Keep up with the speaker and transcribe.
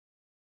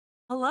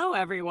Hello,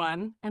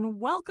 everyone, and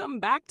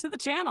welcome back to the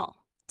channel.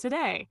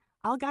 Today,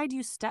 I'll guide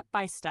you step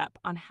by step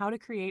on how to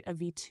create a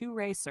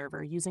v2ray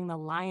server using the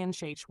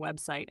LIONSSH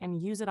website and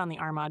use it on the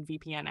Armod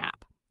VPN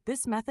app.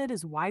 This method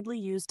is widely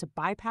used to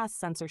bypass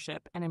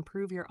censorship and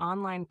improve your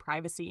online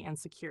privacy and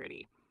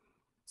security.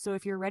 So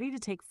if you're ready to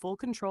take full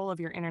control of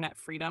your internet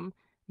freedom,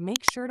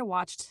 make sure to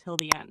watch till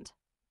the end.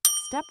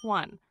 Step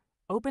 1.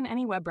 Open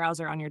any web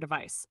browser on your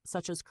device,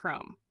 such as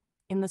Chrome.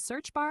 In the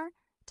search bar,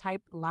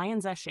 type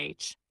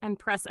LIONSSH and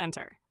press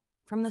enter.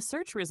 From the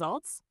search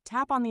results,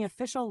 tap on the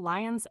official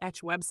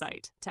LIONSSH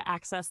website to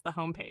access the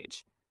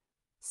homepage.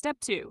 Step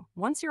 2.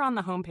 Once you're on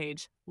the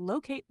homepage,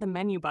 locate the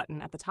menu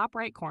button at the top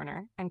right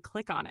corner and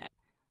click on it.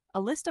 A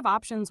list of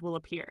options will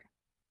appear.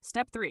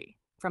 Step 3.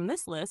 From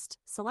this list,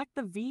 select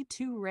the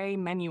v2ray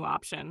menu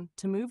option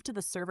to move to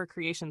the server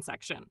creation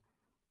section.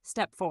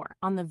 Step 4.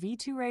 On the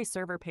v2ray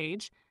server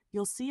page,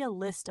 you'll see a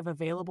list of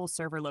available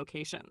server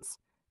locations.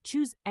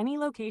 Choose any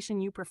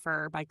location you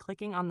prefer by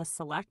clicking on the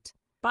Select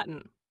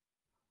button.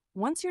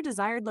 Once your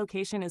desired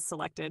location is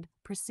selected,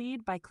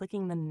 proceed by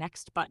clicking the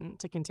Next button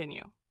to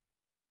continue.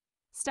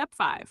 Step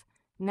 5.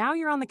 Now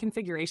you're on the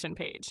configuration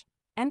page.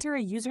 Enter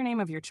a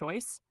username of your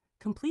choice,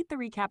 complete the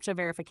reCAPTCHA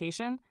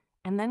verification,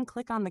 and then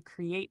click on the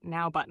Create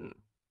Now button.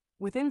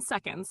 Within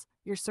seconds,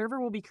 your server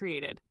will be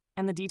created,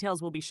 and the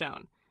details will be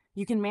shown.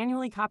 You can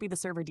manually copy the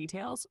server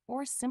details,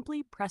 or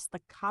simply press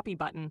the Copy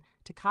button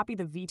to copy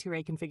the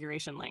v2ray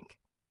configuration link.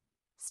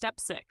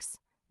 Step 6.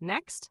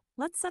 Next,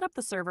 let's set up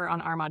the server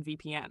on Armod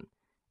VPN.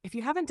 If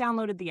you haven't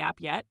downloaded the app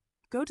yet,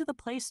 go to the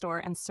Play Store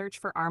and search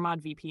for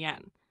Armod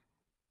VPN.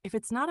 If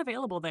it's not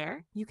available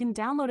there, you can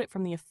download it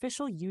from the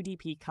official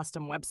UDP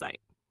custom website.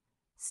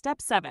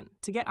 Step 7.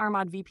 To get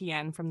Armod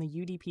VPN from the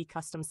UDP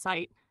custom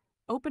site,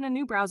 open a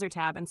new browser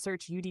tab and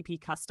search UDP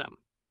custom.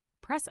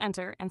 Press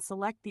enter and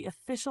select the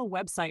official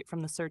website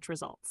from the search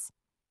results.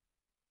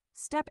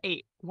 Step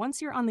 8.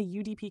 Once you're on the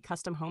UDP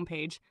custom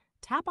homepage,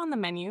 tap on the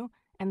menu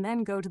and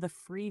then go to the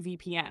Free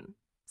VPN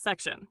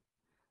section.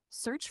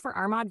 Search for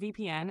Armod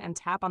VPN and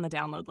tap on the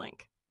download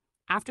link.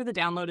 After the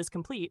download is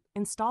complete,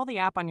 install the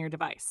app on your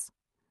device.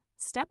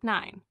 Step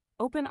 9.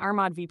 Open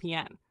Armod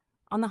VPN.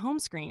 On the home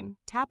screen,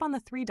 tap on the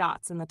 3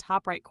 dots in the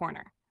top right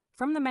corner.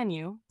 From the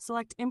menu,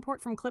 select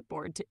Import from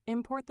Clipboard to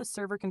import the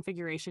server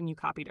configuration you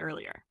copied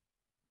earlier.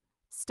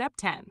 Step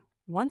 10.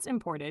 Once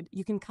imported,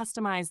 you can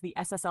customize the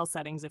SSL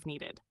settings if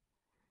needed.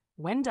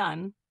 When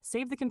done,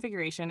 save the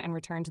configuration and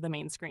return to the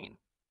main screen.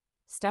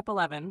 Step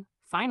 11.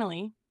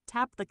 Finally,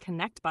 tap the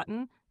Connect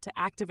button to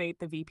activate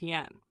the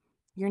VPN.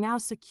 You're now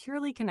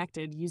securely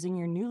connected using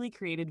your newly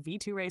created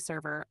v2ray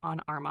server on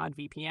Armod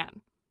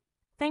VPN.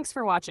 Thanks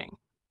for watching.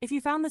 If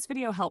you found this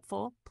video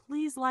helpful,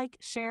 please like,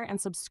 share,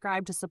 and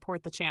subscribe to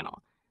support the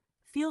channel.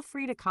 Feel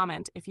free to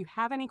comment if you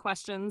have any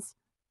questions.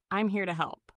 I'm here to help.